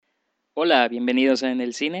Hola, bienvenidos en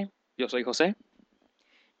el cine. Yo soy José.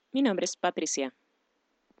 Mi nombre es Patricia.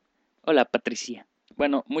 Hola, Patricia.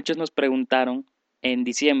 Bueno, muchos nos preguntaron en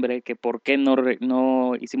diciembre que por qué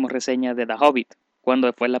no hicimos reseña de The Hobbit,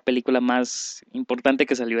 cuando fue la película más importante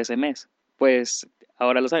que salió ese mes. Pues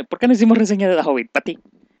ahora lo saben. ¿Por qué no hicimos reseña de The Hobbit, Pati?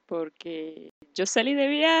 Porque yo salí de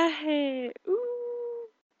viaje.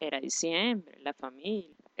 Era diciembre, la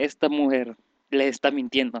familia. Esta mujer le está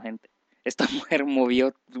mintiendo, gente. Esta mujer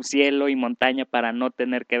movió cielo y montaña para no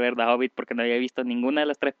tener que ver The Hobbit porque no había visto ninguna de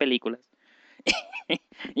las tres películas.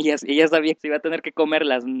 Y ella sabía que se iba a tener que comer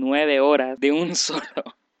las 9 horas de un solo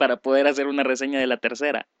para poder hacer una reseña de la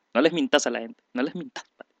tercera. No les mintas a la gente, no les mintas.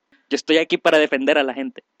 Yo estoy aquí para defender a la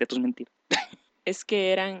gente de tus mentiras. Es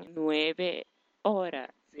que eran 9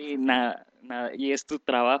 horas. Sí, nada, nada. Y es tu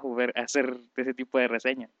trabajo hacer ese tipo de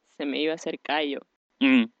reseñas. Se me iba a hacer callo.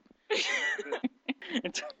 Mm.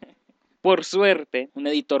 Por suerte, un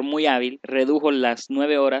editor muy hábil redujo las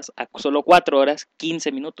 9 horas a solo 4 horas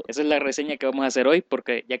 15 minutos. Esa es la reseña que vamos a hacer hoy,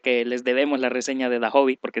 porque ya que les debemos la reseña de The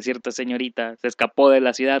Hobbit, porque cierta señorita se escapó de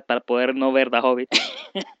la ciudad para poder no ver The Hobbit.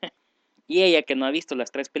 Y ella, que no ha visto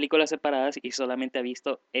las tres películas separadas y solamente ha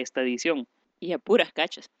visto esta edición. Y a puras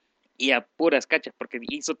cachas. Y a puras cachas, porque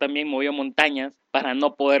también movió montañas para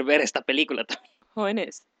no poder ver esta película también.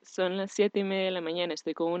 Jóvenes, son las 7:30 de la mañana.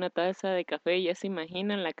 Estoy con una taza de café y ya se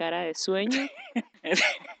imaginan la cara de sueño.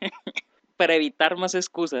 Para evitar más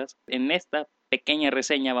excusas, en esta pequeña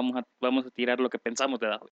reseña vamos a tirar lo que pensamos de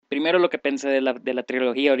The Hobbit. Primero lo que pensé de la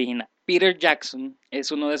trilogía original. Peter Jackson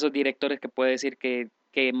es uno de esos directores que puede decir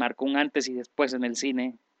que marcó un antes y después en el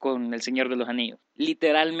cine con El Señor de los Anillos.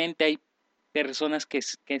 Literalmente hay personas que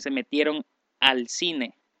se metieron al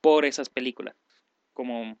cine por esas películas,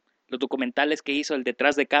 como los documentales que hizo, el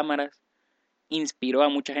detrás de cámaras, inspiró a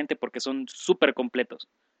mucha gente porque son súper completos.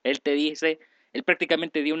 Él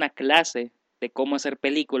prácticamente dio una clase de cómo hacer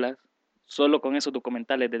películas solo con esos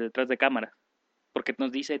documentales de detrás de cámaras, porque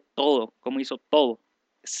nos dice todo, cómo hizo todo.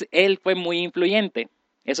 Él fue muy influyente,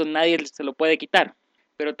 eso nadie se lo puede quitar,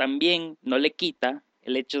 pero también no le quita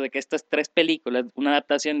el hecho de que estas tres películas, una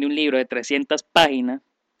adaptación de un libro de 300 páginas,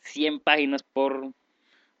 100 páginas por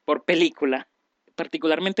película,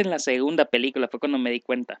 particularmente en la segunda película fue cuando me di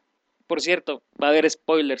cuenta. Por cierto, va a haber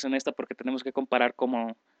spoilers en esta porque tenemos que comparar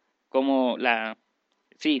como la...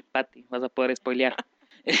 Sí, Patty, vas a poder spoilear.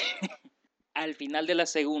 Al final de la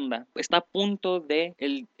segunda, está a punto de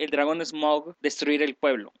el dragón Smog destruir el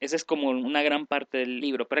pueblo. Esa es como una gran parte del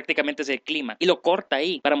libro, prácticamente es el clima. Y lo corta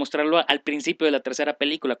ahí para mostrarlo al principio de la tercera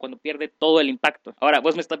película, cuando pierde todo el impacto. Ahora,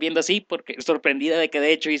 vos me estás viendo así porque sorprendida de que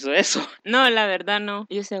de hecho hizo eso. No, la verdad no.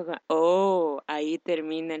 Yo sé, ahí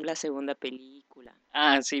termina la segunda película.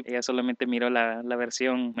 Ah, sí, ella solamente miró la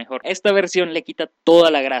versión mejor. Esta versión le quita toda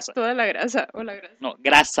la grasa. Toda la grasa, o la grasa. No,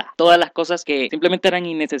 grasa. Todas las cosas que simplemente eran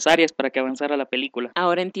innecesarias para que avanzara la película.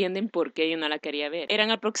 Ahora entienden por qué yo no la quería ver. Eran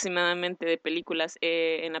aproximadamente de películas,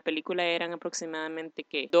 en la película eran aproximadamente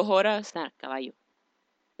que 2 horas, caballo,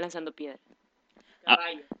 lanzando piedras.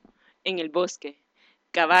 Caballo. En el bosque.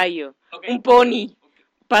 Caballo. Okay. Un pony. Okay.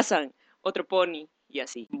 Pasan. Otro pony. Y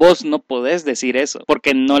así. Vos no podés decir eso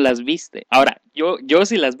porque no las viste. Ahora, yo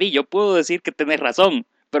sí las vi, yo puedo decir que tenés razón,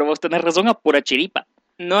 pero vos tenés razón a pura chiripa.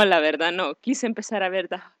 No, la verdad no. Quise empezar a ver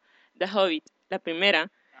The Hobbit, la primera,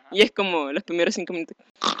 y es como los primeros 5 minutos.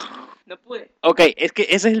 No pude. Ok, es que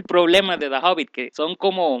ese es el problema de The Hobbit, que son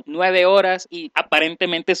como 9 horas y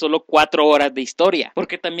aparentemente solo 4 horas de historia,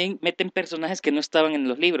 porque también meten personajes que no estaban en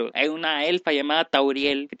los libros. Hay una elfa llamada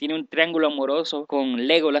Tauriel que tiene un triángulo amoroso con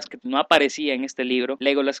Legolas, que no aparecía en este libro,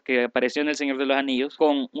 Legolas que apareció en El Señor de los Anillos,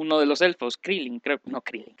 con uno de los elfos, Krillin, creo, no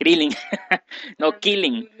Krillin, no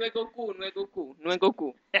Killing. No es Goku, no es Goku, no es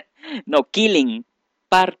Goku. No, Killing.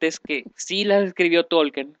 Partes que sí las escribió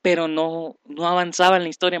Tolkien, pero no avanzaban la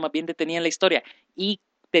historia, más bien detenían la historia. Y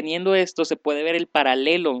teniendo esto se puede ver el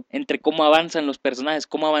paralelo entre cómo avanzan los personajes,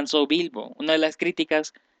 cómo avanzó Bilbo. Una de las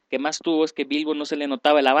críticas que más tuvo es que Bilbo no se le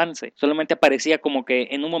notaba el avance, solamente aparecía como que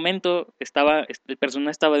en un momento el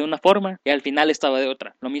personaje estaba de una forma y al final estaba de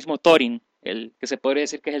otra. Lo mismo Thorin, el que se podría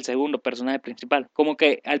decir que es el segundo personaje principal. Como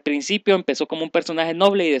que al principio empezó como un personaje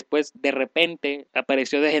noble y después de repente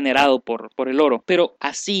apareció degenerado por el oro. Pero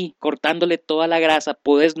así, cortándole toda la grasa,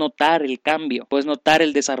 puedes notar el cambio, puedes notar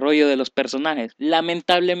el desarrollo de los personajes.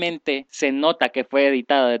 Lamentablemente se nota que fue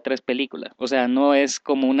editada de 3 películas. O sea, no es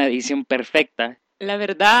como una edición perfecta. La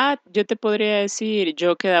verdad, yo te podría decir,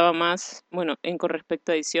 yo quedaba más, bueno, con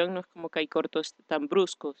respecto a edición, no es como que hay cortos tan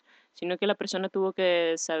bruscos, sino que la persona tuvo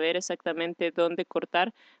que saber exactamente dónde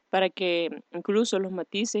cortar para que incluso los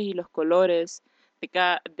matices y los colores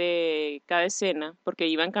de cada escena, porque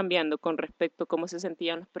iban cambiando con respecto a cómo se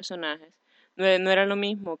sentían los personajes. No era lo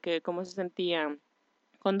mismo que cómo se sentían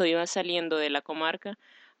cuando iban saliendo de la comarca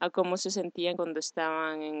a cómo se sentían cuando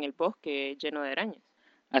estaban en el bosque lleno de arañas.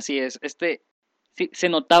 Así es, sí, se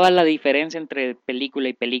notaba la diferencia entre película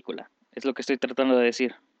y película, es lo que estoy tratando de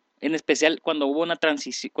decir. En especial cuando hubo una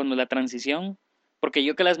transición, cuando la transición, porque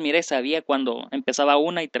yo que las miré sabía cuando empezaba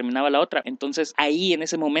una y terminaba la otra. Entonces ahí en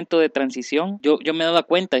ese momento de transición yo me daba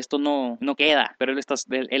cuenta, esto no queda, pero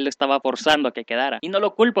él lo estaba forzando a que quedara. Y no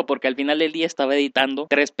lo culpo porque al final del día estaba editando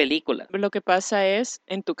 3 películas. Lo que pasa es,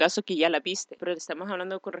 en tu caso, que ya la viste, pero estamos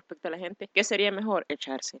hablando con respecto a la gente, ¿qué sería mejor?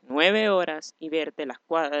 Echarse 9 horas y ver de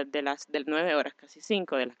 9 horas, casi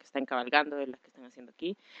 5, de las que están cabalgando, de las que están haciendo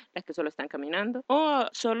aquí, las que solo están caminando, o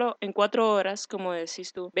solo en 4 horas, como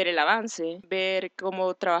decís tú, ver el avance, ver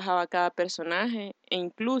cómo trabajaba cada personaje e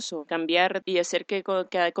incluso cambiar y hacer que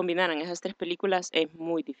combinaran esas 3 películas es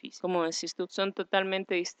muy difícil. Como decís tú, son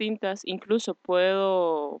totalmente distintas, incluso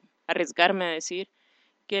puedo arriesgarme a decir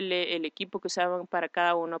que el equipo que usaban para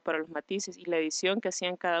cada uno, para los matices y la edición que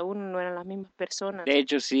hacían cada uno no eran las mismas personas. De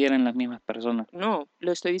hecho, sí eran las mismas personas. No,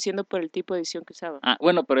 lo estoy diciendo por el tipo de edición que usaban. Ah,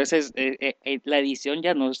 bueno, pero esa es, la edición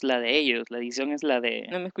ya no es la de ellos, la edición es la de...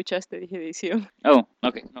 No me escuchaste, dije edición. Oh,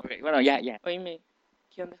 ok, bueno, ya. Oíme,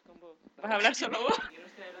 ¿qué onda con vos? ¿Vas a hablar solo vos? Yo no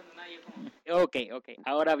estoy hablando nada, yo como... Ok,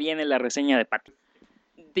 ahora viene la reseña de Patty.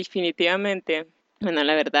 Definitivamente, bueno,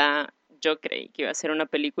 la verdad, yo creí que iba a ser una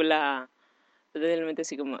película totalmente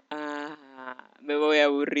así como, me voy a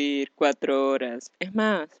aburrir 4 horas. Es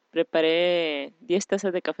más, preparé 10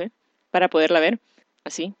 tazas de café para poderla ver,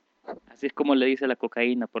 así. Así es como le dice la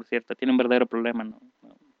cocaína, por cierto. Tiene un verdadero problema, no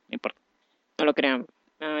importa. No lo crean,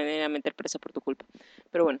 me van a venir a meter presa por tu culpa.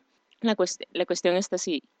 Pero bueno, la cuestión está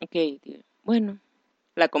así, ok, digo, bueno,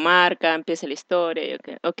 la comarca, empieza la historia, y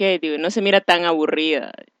ok, digo, no se mira tan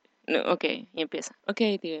aburrida. No, ok, y empieza. Ok,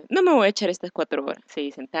 digo, no me voy a echar estas 4 horas.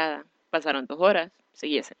 Seguí sentada. Pasaron 2 horas,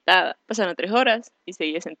 seguía sentada. Pasaron 3 horas y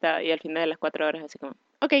seguía sentada. Y al final de las 4 horas, así como,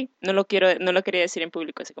 ok, no lo quería decir en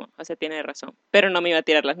público, así como, José tiene razón. Pero no me iba a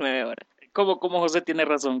tirar las 9 horas. ¿Cómo José tiene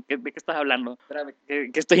razón? ¿De qué estás hablando? Espérame,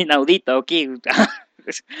 que estoy inaudita, ¿o qué?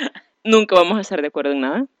 Nunca vamos a estar de acuerdo en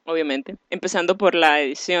nada, obviamente. Empezando por la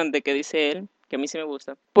edición de que dice él, que a mí sí me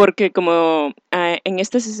gusta. Porque como en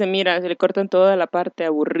esta sí se mira, se le cortan toda la parte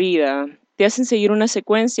aburrida, te hacen seguir una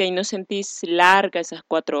secuencia y no sentís larga esas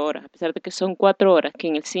 4 horas, a pesar de que son 4 horas que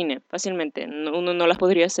en el cine fácilmente uno no las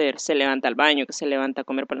podría hacer, se levanta al baño, que se levanta a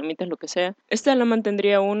comer palomitas, lo que sea. Esta la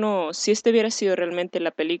mantendría uno, si este hubiera sido realmente la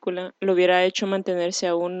película, lo hubiera hecho mantenerse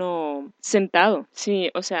a uno sentado. Sí,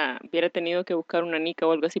 o sea, hubiera tenido que buscar una nica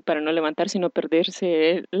o algo así para no levantarse y no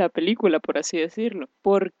perderse la película, por así decirlo.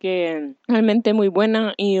 Porque realmente muy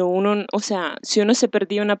buena y uno, o sea, si uno se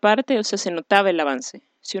perdía una parte, o sea, se notaba el avance.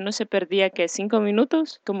 Si uno se perdía que 5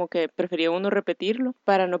 minutos, como que prefería uno repetirlo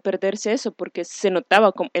para no perderse eso, porque se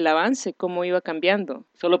notaba el avance, cómo iba cambiando.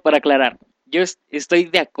 Solo para aclarar, yo estoy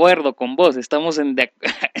de acuerdo con vos, me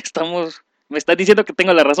estás diciendo que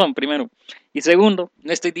tengo la razón, primero. Y segundo,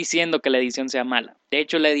 no estoy diciendo que la edición sea mala. De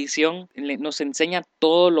hecho, la edición nos enseña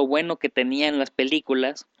todo lo bueno que tenían las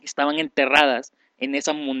películas, estaban enterradas en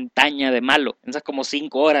esa montaña de malo, en esas como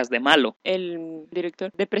 5 horas de malo. El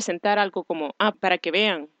director de presentar algo como, para que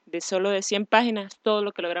vean, de solo de 100 páginas todo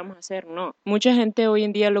lo que logramos hacer, no. Mucha gente hoy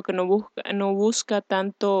en día lo que no busca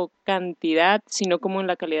tanto cantidad, sino como en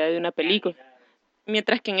la calidad de una película.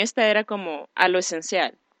 Mientras que en esta era como a lo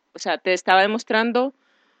esencial. O sea, te estaba demostrando,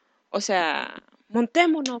 o sea,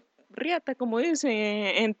 montémonos, riata, como dicen,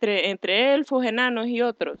 entre elfos, enanos y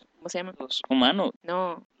otros. ¿Cómo se llaman? Los humanos.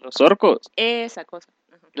 No. Los orcos. Esa cosa.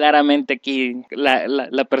 Ajá. Claramente aquí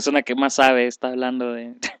la persona que más sabe está hablando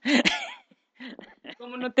de...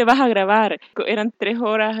 ¿Cómo no te vas a grabar? Eran 3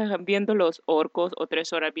 horas viendo los orcos, o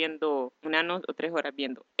 3 horas viendo enanos, o 3 horas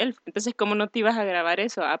viendo elfos. Entonces, ¿cómo no te ibas a grabar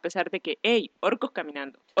eso? A pesar de que, hey, orcos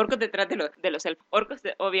caminando, orcos detrás de los elfos, orcos,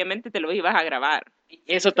 obviamente te lo ibas a grabar.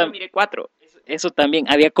 Eso también. Mire, 4. Eso también,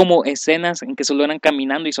 había como escenas en que solo eran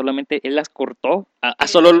caminando y solamente él las cortó a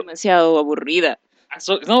solo... Demasiado aburrida.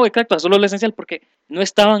 No, exacto, a solo lo esencial, porque no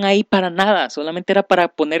estaban ahí para nada, solamente era para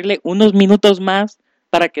ponerle unos minutos más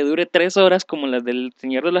para que dure 3 horas, como las del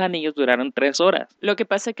Señor de los Anillos duraron 3 horas. Lo que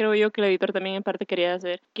pasa, creo yo, que el editor también en parte quería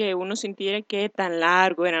hacer que uno sintiera que tan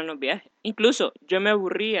largo eran los viajes. Incluso yo me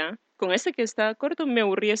aburría, con este que estaba corto, me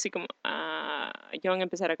aburría así como, ya van a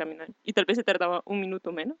empezar a caminar. Y tal vez se tardaba un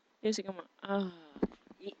minuto menos. Y así como,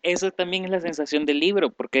 Y eso también es la sensación del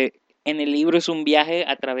libro, porque en el libro es un viaje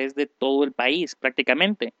a través de todo el país,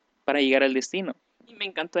 prácticamente, para llegar al destino. Y me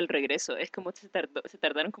encantó el regreso. Es como se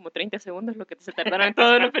tardaron como 30 segundos lo que se tardaron en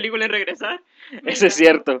toda la película en regresar. Me Eso es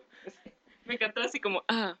encantó. cierto. Me encantó así como,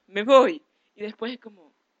 me voy. Y después es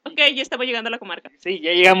como, ok, ya estaba llegando a la comarca. Sí,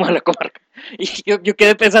 ya llegamos a la comarca. Y yo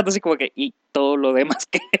quedé pensando así como que, y todo lo demás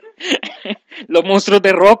que... Los monstruos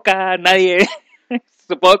de roca, nadie...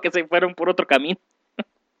 Supongo que se fueron por otro camino.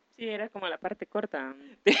 Sí, era como la parte corta.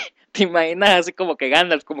 ¿Te imaginas así como que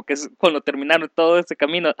Gandalf, como que cuando terminaron todo ese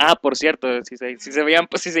camino? Ah, por cierto, si se veían,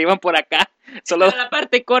 pues, si se iban por acá, Esta solo... era la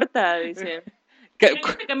parte corta, dice. que- Miren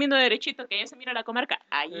este camino derechito que ya se mira la comarca.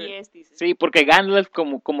 Ahí es, dice. sí, porque Gandalf,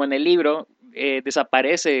 como en el libro,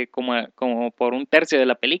 desaparece como por un tercio de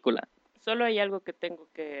la película. Solo hay algo que tengo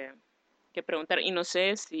que preguntar. Y no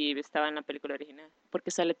sé si estaba en la película original.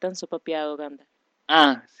 Porque sale tan sopapeado Gandalf.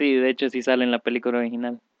 Ah, sí, de hecho sí sale en la película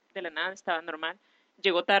original. De la nada estaba normal.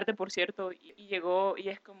 Llegó tarde, por cierto, y llegó, y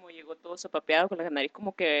es como llegó todo sopapeado con la nariz,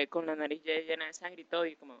 como que con la nariz llena de sangre y todo,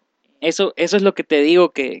 y como... Eso es lo que te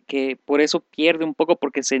digo, que por eso pierde un poco,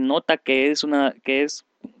 porque se nota que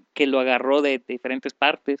lo agarró de diferentes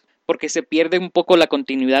partes, porque se pierde un poco la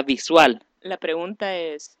continuidad visual. La pregunta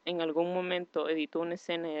es, ¿en algún momento editó una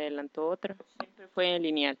escena y adelantó otra? Siempre fue en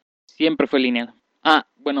lineal. Siempre fue lineal. Ah,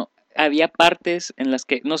 bueno, había partes en las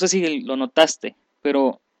que, no sé si lo notaste,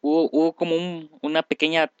 pero hubo como una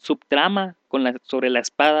pequeña subtrama sobre la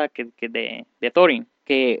espada de Thorin,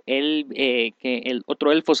 que el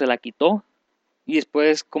otro elfo se la quitó y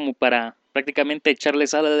después, como para prácticamente echarle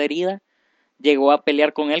sal a la herida, llegó a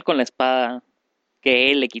pelear con él con la espada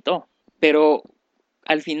que él le quitó. Pero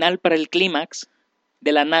al final, para el clímax,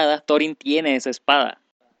 de la nada, Thorin tiene esa espada.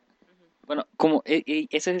 Bueno,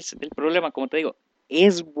 ese es el problema, como te digo,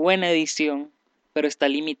 es buena edición, pero está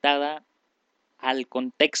limitada al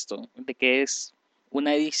contexto de que es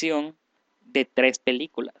una edición de 3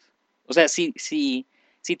 películas. O sea, si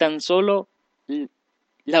tan solo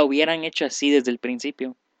la hubieran hecho así desde el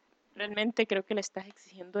principio. Realmente creo que le estás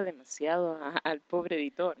exigiendo demasiado al pobre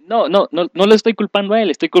editor. No lo estoy culpando a él,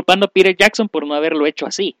 estoy culpando a Peter Jackson por no haberlo hecho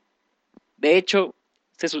así. De hecho,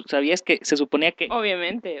 ¿sabías que se suponía que...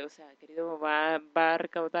 Obviamente, o sea, querido, va a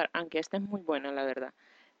recaudar, aunque esta es muy buena, la verdad,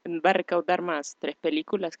 va a recaudar más 3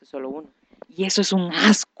 películas que solo una. Y eso es un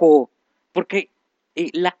asco, porque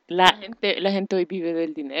La gente hoy vive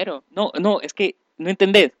del dinero. no, es que, no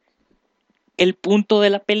entendés, el punto de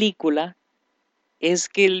la película es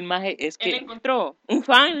que el maje, es Él la que, encontró, un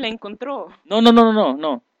fan la encontró.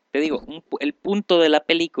 no, te digo, el punto de la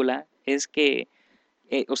película es que,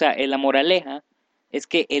 o sea, la moraleja es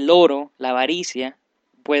que el oro, la avaricia,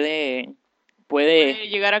 puede, puede, Puede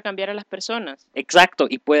llegar a cambiar a las personas. exacto,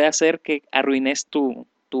 y puede hacer que arruines tu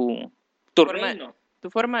Forma, reino. tu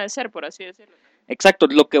forma de ser, por así decirlo. Exacto,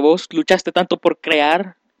 lo que vos luchaste tanto por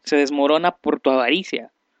crear se desmorona por tu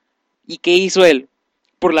avaricia. ¿Y qué hizo él?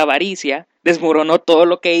 Por la avaricia, desmoronó todo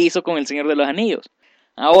lo que hizo con El Señor de los Anillos.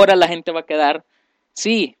 Ahora la gente va a quedar,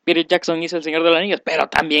 sí, Peter Jackson hizo El Señor de los Anillos, pero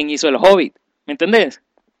también hizo El Hobbit. ¿Me entendés?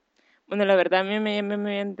 Bueno, la verdad, a mí me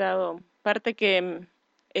habían dado, parte que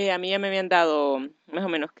a mí ya me habían dado más o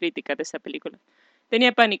menos críticas de esa película.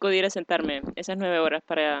 Tenía pánico de ir a sentarme esas 9 horas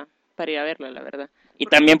para ir a verla, la verdad. Y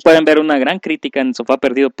Porque también pueden ver una gran crítica en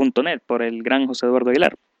sofaperdido.net por el gran José Eduardo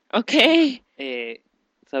Aguilar. ok, Eh,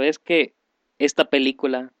 ¿Sabes que esta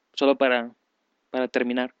película, solo para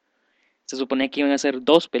terminar, se suponía que iban a ser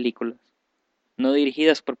 2 películas? No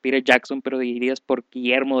dirigidas por Peter Jackson, pero dirigidas por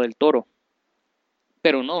Guillermo del Toro.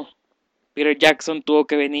 Pero no, Peter Jackson tuvo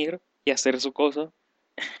que venir y hacer su cosa.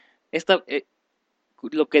 Esta,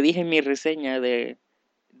 lo que dije en mi reseña de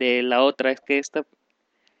la otra es que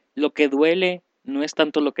lo que duele no es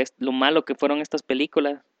tanto lo malo que fueron estas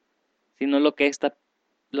películas, sino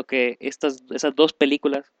esas 2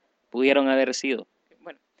 películas pudieron haber sido.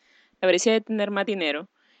 bueno, la avaricia de tener más dinero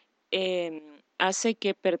eh, hace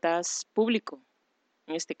que perdas público,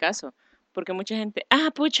 en este caso. Porque mucha gente,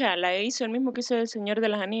 pucha, la hizo el mismo que hizo El Señor de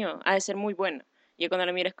los Anillos, ha de ser muy buena. Y cuando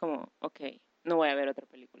la miras como, ok, no voy a ver otra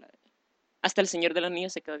película de él. Hasta El Señor de los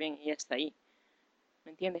Anillos se quedó bien y ya está ahí.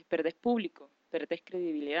 ¿Me entiendes? Perdés público, perdés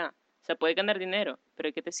credibilidad. O sea, puedes ganar dinero, pero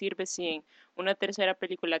 ¿de qué te sirve si en una tercera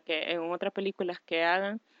película en otras películas que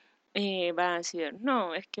hagan van a decir,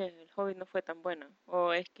 no, es que el Hobbit no fue tan bueno,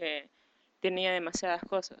 o es que tenía demasiadas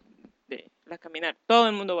cosas de la caminar. Todo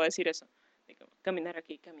el mundo va a decir eso, de caminar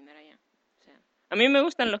aquí, caminar allá. O sea, a mí me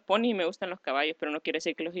gustan los ponis y me gustan los caballos, pero no quiere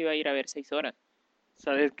decir que los iba a ir a ver 6 horas.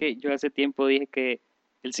 ¿Sabes que yo hace tiempo dije que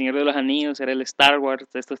El Señor de los Anillos era el Star Wars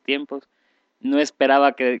de estos tiempos? No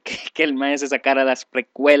esperaba que el maestro sacara las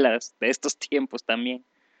precuelas de estos tiempos también.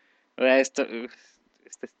 O sea,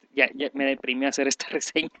 ya me deprimió hacer esta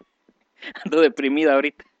reseña. Ando deprimido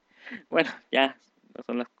ahorita. Bueno, ya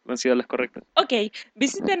han sido las correctas. Ok,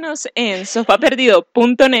 visítenos en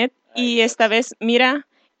sofaperdido.net y esta vez mira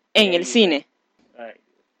en el cine. Ay,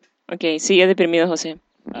 Ok, sigue deprimido José.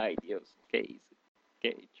 ay Dios, ¿qué hice? ¿Qué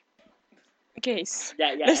he hecho? Ok,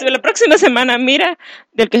 Ya. la próxima semana mira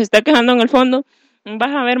del que se está quejando en el fondo,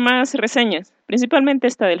 vas a ver más reseñas, principalmente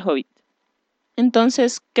esta del Hobbit.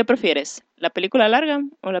 Entonces, ¿qué prefieres? ¿La película larga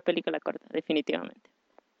o la película corta? Definitivamente.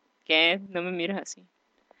 ¿Qué? No me miras así.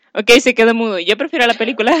 Ok, se quedó mudo. Yo prefiero la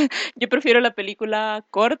película, yo prefiero la película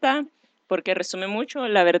corta porque resume mucho.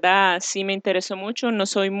 La verdad sí me interesó mucho. No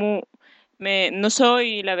soy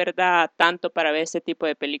la verdad tanto para ver este tipo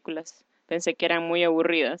de películas. Pensé que eran muy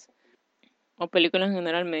aburridas o películas en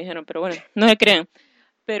general me dijeron, pero bueno, no se crean.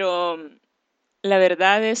 Pero la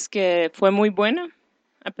verdad es que fue muy buena,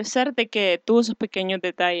 a pesar de que tuvo sus pequeños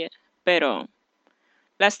detalles, pero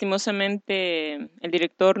lastimosamente el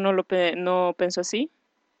director no pensó así.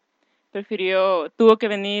 Tuvo que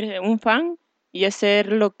venir un fan y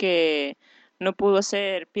hacer lo que no pudo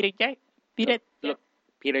hacer Peter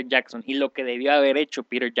Jackson. Y lo que debió haber hecho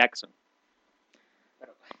Peter Jackson.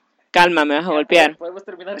 Calma, me vas a golpear. Podemos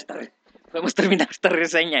terminar esta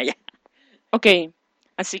reseña ya. Ok,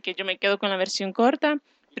 así que yo me quedo con la versión corta.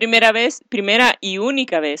 Primera y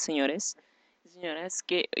única vez, señores y señoras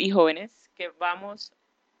y jóvenes, que vamos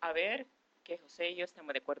a ver que José y yo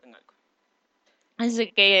estamos de acuerdo en algo.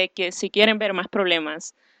 Así que si quieren ver más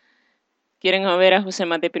problemas, quieren ver a José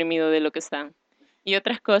más deprimido de lo que está y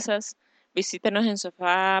otras cosas, visítanos en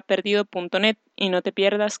sofaperdido.net y no te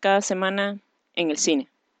pierdas cada semana en el cine.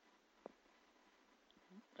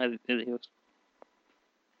 Adiós.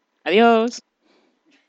 Adiós.